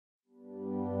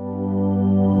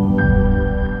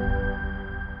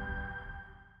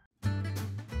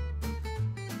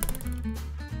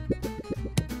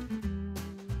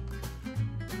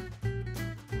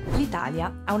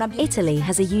Italy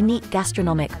has a unique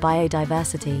gastronomic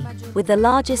biodiversity, with the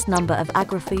largest number of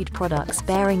agri-food products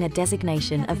bearing a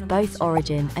designation of both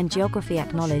origin and geography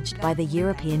acknowledged by the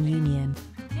European Union.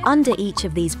 Under each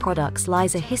of these products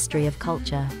lies a history of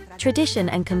culture, tradition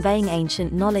and conveying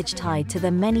ancient knowledge tied to the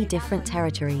many different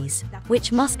territories,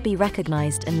 which must be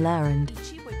recognized and learned.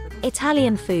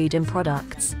 Italian food and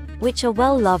products, which are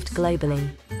well loved globally,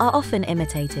 are often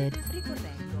imitated,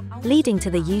 leading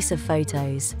to the use of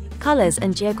photos, colors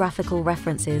and geographical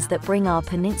references that bring our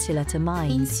peninsula to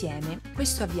mind.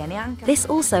 This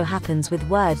also happens with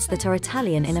words that are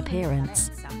Italian in appearance,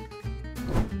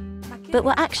 but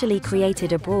were actually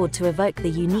created abroad to evoke the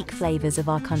unique flavors of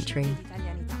our country.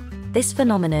 This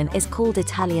phenomenon is called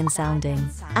Italian sounding,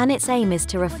 and its aim is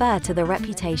to refer to the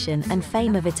reputation and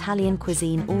fame of Italian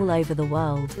cuisine all over the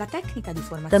world.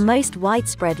 The most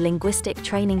widespread linguistic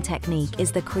training technique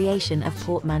is the creation of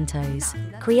portmanteaus,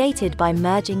 created by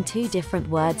merging two different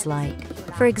words like,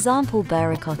 for example,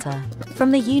 burricotta,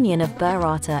 from the union of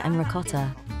burrata and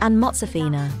ricotta, and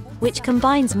mozzafina, which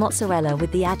combines mozzarella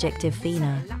with the adjective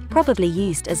fina, probably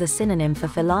used as a synonym for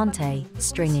filante,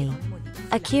 stringy.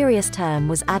 A curious term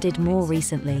was added more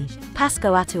recently,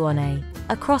 pascoattuone,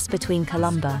 a cross between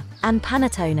columba and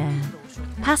panettone.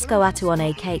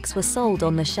 Pascoattuone cakes were sold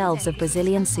on the shelves of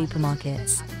Brazilian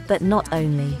supermarkets, but not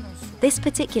only. This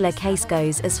particular case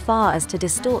goes as far as to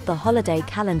distort the holiday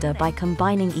calendar by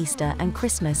combining Easter and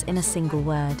Christmas in a single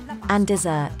word. And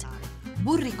dessert.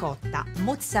 Burricotta,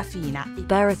 mozzafina.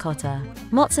 Burricotta,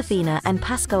 mozzafina and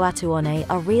pascoattuone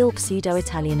are real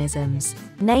pseudo-Italianisms,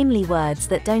 namely words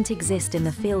that don't exist in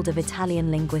the field of Italian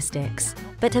linguistics,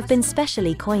 but have been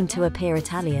specially coined to appear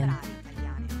Italian.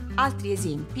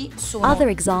 Other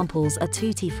examples are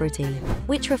tutti frutti,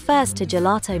 which refers to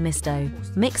gelato misto,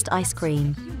 mixed ice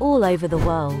cream, all over the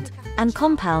world, and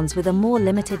compounds with a more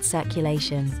limited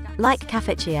circulation, like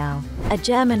cafecciao, a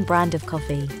German brand of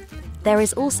coffee. There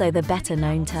is also the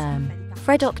better-known term,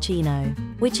 freddoccino,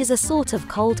 which is a sort of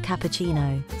cold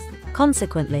cappuccino.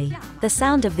 Consequently, the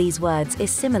sound of these words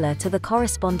is similar to the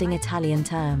corresponding Italian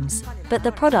terms, but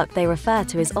the product they refer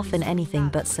to is often anything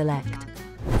but select.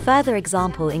 Further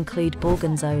examples include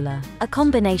Borgonzola, a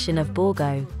combination of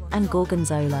Borgo and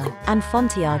Gorgonzola, and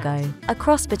Fontiago, a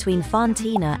cross between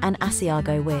Fantina and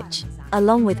Asiago which,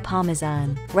 along with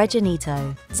Parmesan,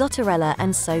 Reginito, Zottarella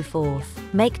and so forth,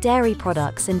 make dairy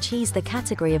products and cheese the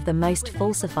category of the most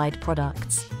falsified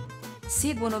products.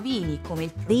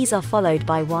 These are followed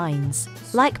by wines,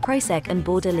 like Prosecco and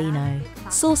Bordolino,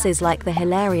 sauces like the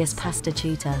hilarious pasta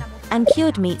chuta, and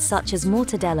cured meats such as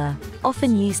mortadella,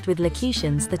 often used with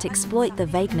locutions that exploit the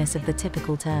vagueness of the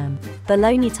typical term.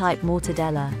 Bologna-type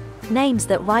mortadella, names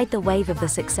that ride the wave of the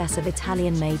success of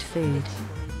Italian-made food.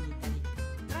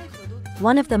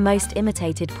 One of the most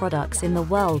imitated products in the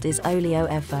world is olio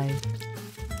evo.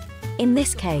 In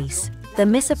this case, the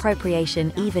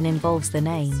misappropriation even involves the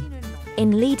name.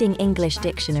 In leading English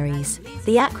dictionaries,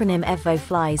 the acronym EVO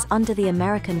flies under the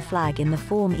American flag in the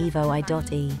form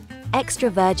EVO-I.E, extra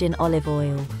virgin olive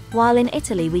oil, while in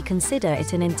Italy we consider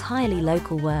it an entirely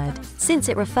local word, since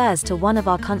it refers to one of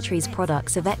our country's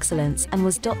products of excellence and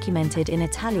was documented in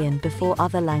Italian before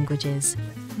other languages.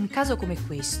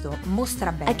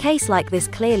 A case like this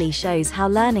clearly shows how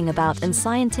learning about and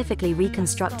scientifically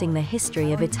reconstructing the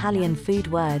history of Italian food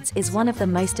words is one of the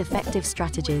most effective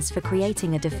strategies for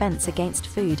creating a defense against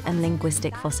food and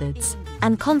linguistic falsehoods,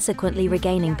 and consequently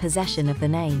regaining possession of the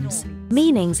names,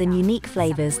 meanings and unique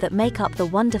flavors that make up the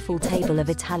wonderful table of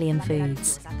Italian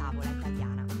foods.